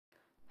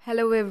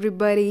Hello,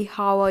 everybody.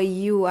 How are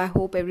you? I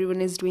hope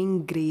everyone is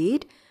doing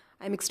great.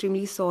 I'm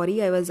extremely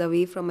sorry I was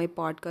away from my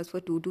podcast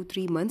for 2 to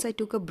 3 months. I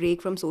took a break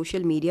from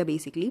social media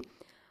basically.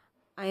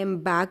 I am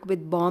back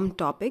with bomb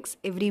topics.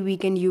 Every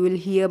weekend, you will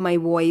hear my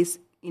voice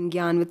in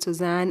Gyan with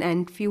Suzanne,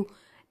 and few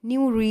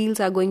new reels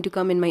are going to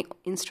come in my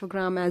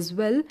Instagram as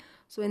well.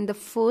 So, in the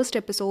first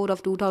episode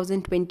of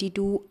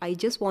 2022, I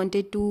just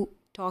wanted to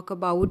talk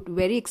about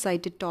very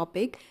excited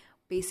topic.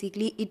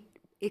 Basically, it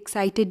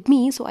excited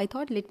me, so I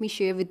thought let me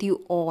share with you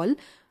all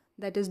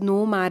that is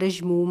no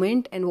marriage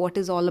movement and what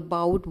is all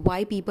about,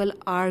 why people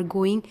are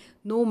going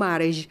no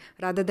marriage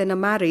rather than a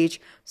marriage.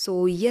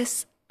 So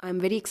yes, I'm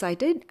very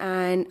excited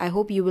and I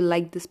hope you will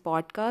like this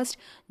podcast.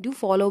 Do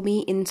follow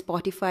me in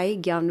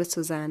Spotify, Gyan with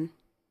Suzanne.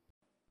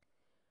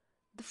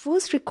 The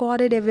first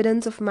recorded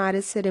evidence of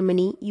marriage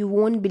ceremony, you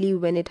won't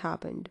believe when it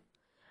happened.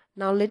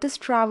 Now let us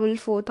travel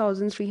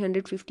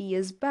 4350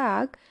 years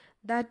back,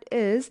 that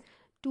is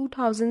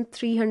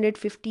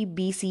 2350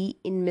 BC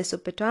in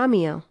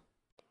Mesopotamia.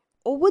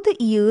 Over the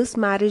years,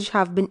 marriage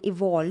have been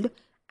evolved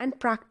and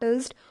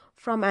practiced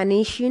from an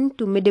ancient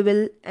to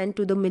medieval and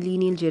to the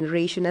millennial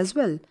generation as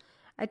well.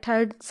 It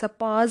had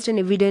surpassed and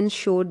evidence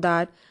showed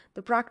that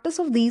the practice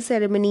of these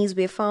ceremonies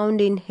were found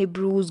in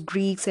Hebrews,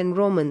 Greeks and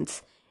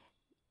Romans.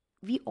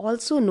 We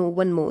also know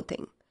one more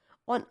thing.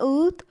 On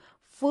earth,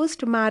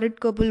 first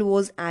married couple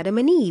was Adam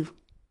and Eve.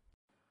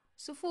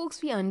 So,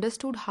 folks, we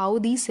understood how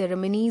these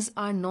ceremonies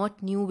are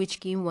not new,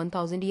 which came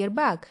 1000 year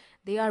back.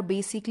 They are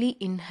basically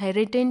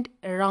inherited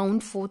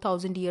around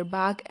 4000 year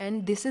back,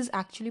 and this is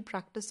actually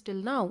practiced till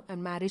now.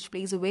 And marriage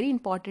plays a very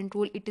important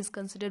role. It is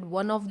considered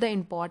one of the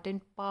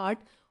important part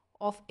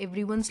of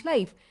everyone's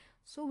life.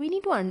 So, we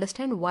need to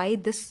understand why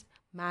this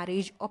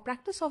marriage or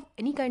practice of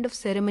any kind of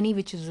ceremony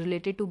which is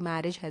related to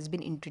marriage has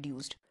been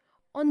introduced.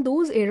 On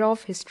those era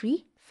of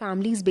history,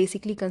 families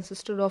basically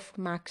consisted of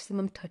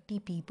maximum 30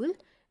 people,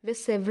 where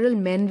several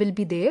men will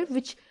be there,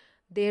 which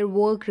their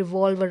work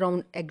revolve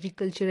around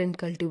agriculture and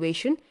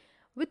cultivation,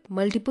 with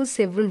multiple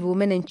several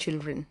women and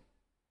children.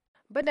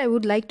 But I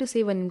would like to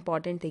say one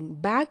important thing.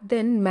 Back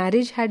then,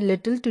 marriage had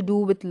little to do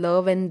with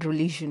love and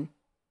religion.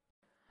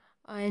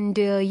 And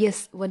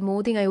yes, one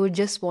more thing I would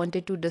just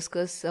wanted to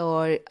discuss,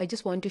 or I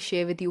just want to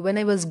share with you. When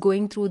I was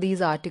going through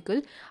these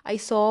article, I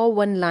saw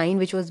one line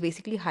which was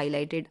basically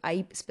highlighted.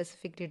 I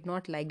specifically did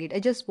not like it. I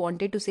just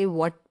wanted to say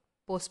what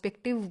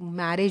perspective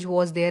marriage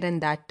was there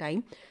in that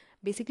time.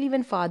 Basically,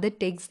 when father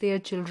takes their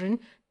children,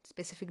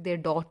 specific their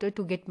daughter,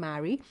 to get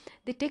married,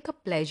 they take a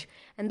pledge,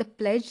 and the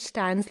pledge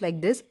stands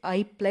like this: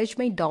 I pledge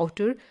my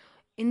daughter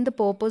in the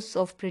purpose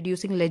of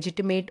producing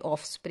legitimate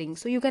offspring.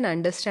 So you can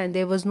understand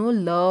there was no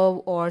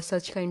love or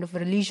such kind of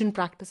religion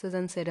practices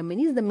and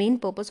ceremonies. The main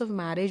purpose of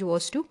marriage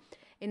was to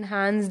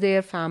enhance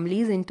their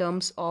families in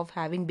terms of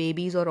having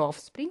babies or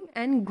offspring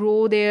and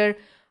grow their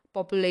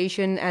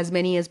population as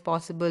many as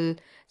possible.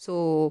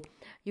 So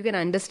you can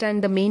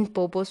understand the main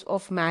purpose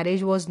of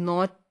marriage was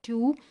not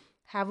to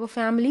have a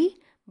family,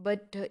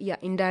 but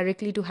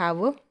indirectly to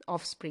have a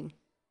offspring.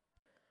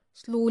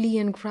 Slowly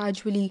and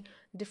gradually,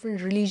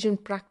 different religion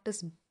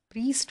practice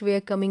priests were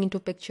coming into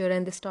picture,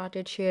 and they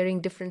started sharing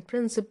different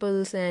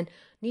principles and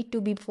need to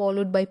be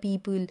followed by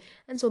people,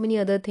 and so many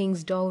other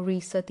things,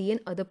 dowry, sati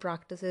and other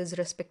practices,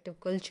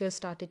 respective cultures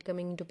started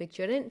coming into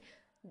picture, and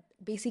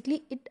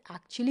basically it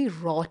actually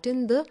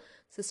rotten the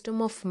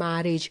system of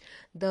marriage.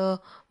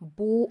 The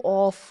bow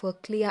of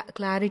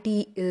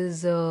clarity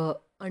is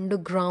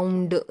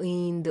underground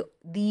in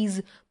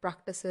these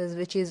practices,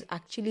 which is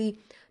actually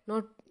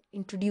not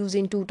introduced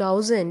in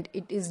 2000.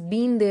 It is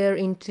been there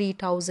in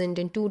 3000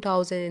 and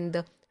 2000 in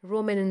the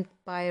Roman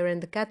Empire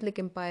and the Catholic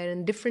Empire,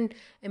 and different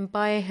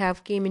empire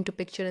have came into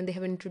picture, and they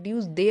have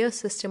introduced their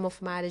system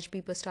of marriage.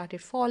 People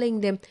started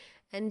following them,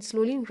 and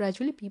slowly and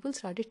gradually people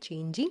started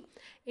changing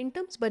in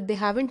terms, but they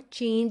haven't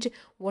changed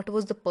what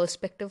was the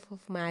perspective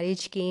of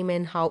marriage came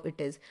and how it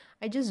is.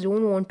 I just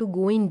don't want to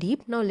go in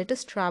deep. Now let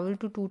us travel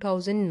to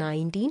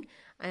 2019,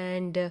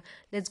 and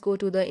let's go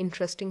to the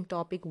interesting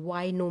topic,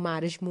 why no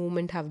marriage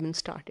movement have been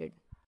started.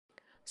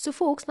 So,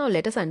 folks, now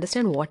let us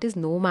understand what is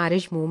no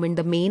marriage movement,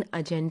 the main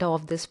agenda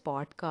of this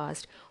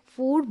podcast.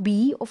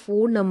 4B or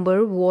 4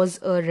 number was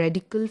a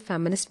radical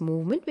feminist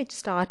movement which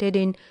started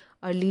in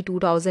early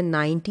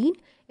 2019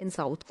 in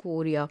South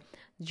Korea.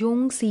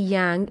 Jung Si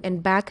Yang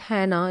and Baek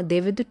Hannah, they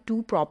were the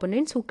two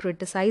proponents who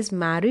criticized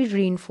marriage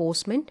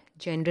reinforcement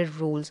gender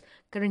roles.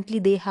 Currently,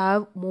 they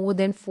have more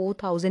than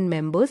 4,000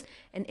 members,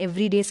 and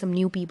every day some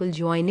new people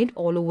join it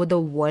all over the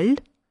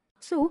world.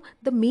 So,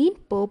 the main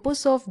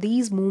purpose of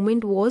these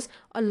movement was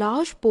a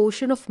large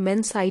portion of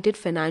men cited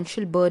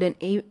financial burden.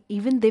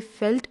 Even they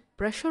felt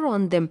pressure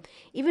on them.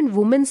 Even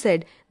women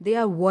said they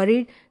are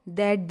worried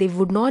that they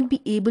would not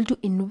be able to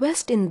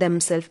invest in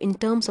themselves in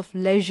terms of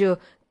leisure,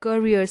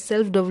 career,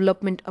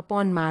 self-development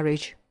upon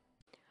marriage.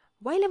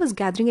 While I was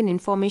gathering an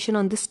information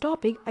on this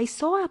topic, I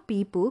saw a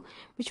paper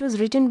which was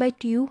written by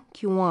Tu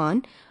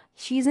Kuan.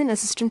 She is an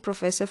assistant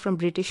professor from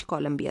British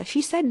Columbia.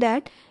 She said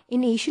that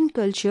in Asian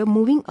culture,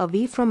 moving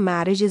away from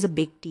marriage is a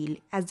big deal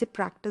as they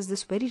practice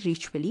this very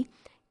ritually.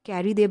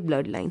 carry their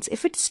bloodlines.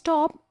 If it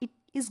stops, it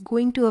is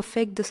going to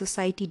affect the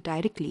society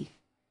directly.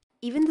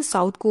 Even the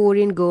South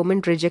Korean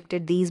government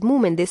rejected these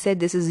movements. They said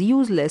this is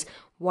useless.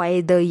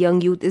 Why the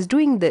young youth is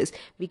doing this?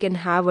 We can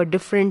have a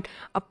different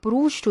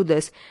approach to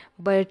this.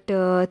 But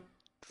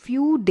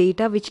few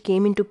data which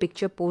came into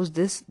picture post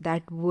this,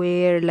 that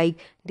were like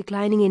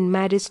declining in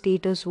marriage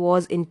status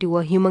was into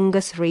a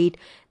humongous rate.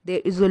 There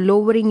is a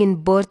lowering in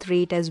birth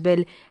rate as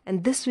well,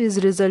 and this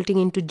is resulting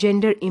into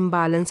gender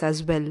imbalance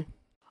as well.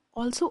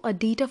 Also, a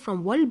data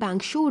from World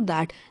Bank showed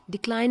that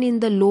decline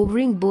in the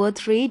lowering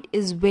birth rate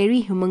is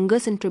very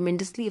humongous and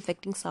tremendously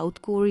affecting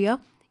South Korea.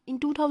 In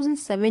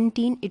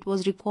 2017, it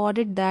was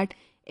recorded that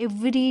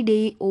every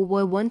day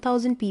over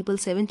 1,000 people,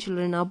 7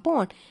 children are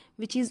born,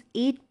 which is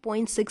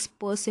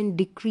 8.6%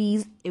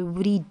 decrease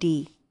every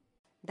day.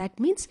 That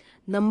means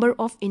number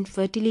of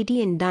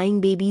infertility and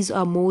dying babies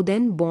are more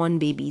than born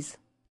babies.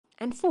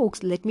 And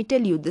folks, let me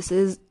tell you, this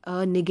is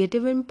a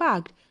negative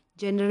impact.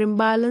 Gender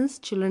imbalance,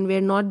 children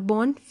were not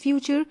born,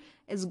 future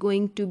is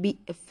going to be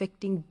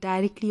affecting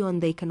directly on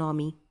the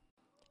economy.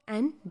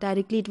 And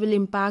directly it will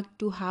impact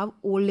to have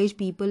old age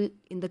people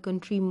in the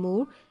country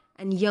more,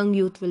 and young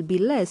youth will be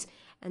less,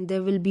 and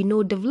there will be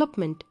no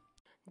development.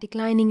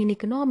 Declining in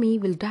economy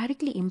will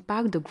directly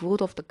impact the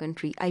growth of the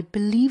country. I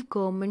believe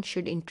government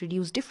should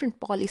introduce different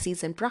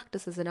policies and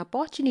practices and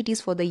opportunities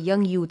for the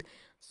young youth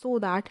so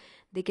that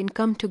they can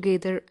come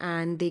together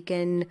and they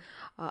can,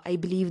 I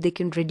believe they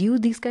can reduce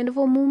these kind of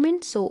a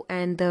movement. So,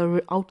 and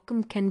the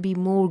outcome can be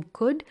more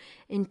good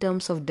in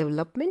terms of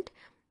development.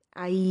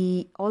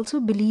 I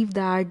also believe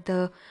that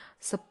the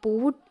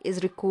support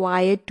is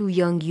required to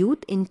young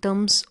youth in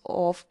terms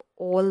of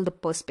all the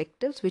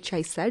perspectives which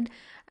I said.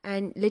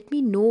 And let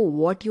me know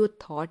what your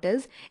thought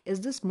is.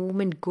 Is this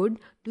movement good?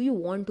 Do you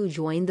want to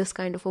join this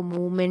kind of a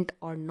movement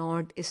or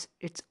not? Is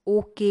it's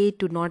okay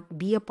to not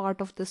be a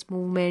part of this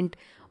movement?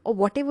 Or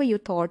whatever your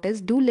thought is,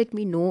 do let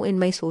me know in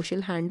my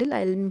social handle.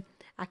 I'm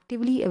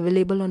actively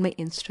available on my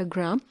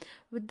Instagram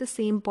with the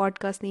same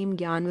podcast name,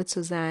 Gyan with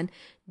Suzanne.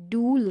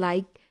 Do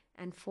like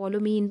and follow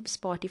me in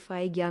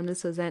Spotify, Gyan with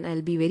Suzanne.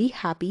 I'll be very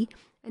happy.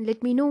 And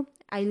let me know.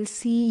 I'll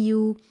see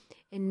you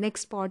in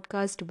next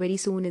podcast very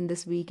soon in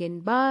this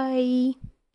weekend. Bye.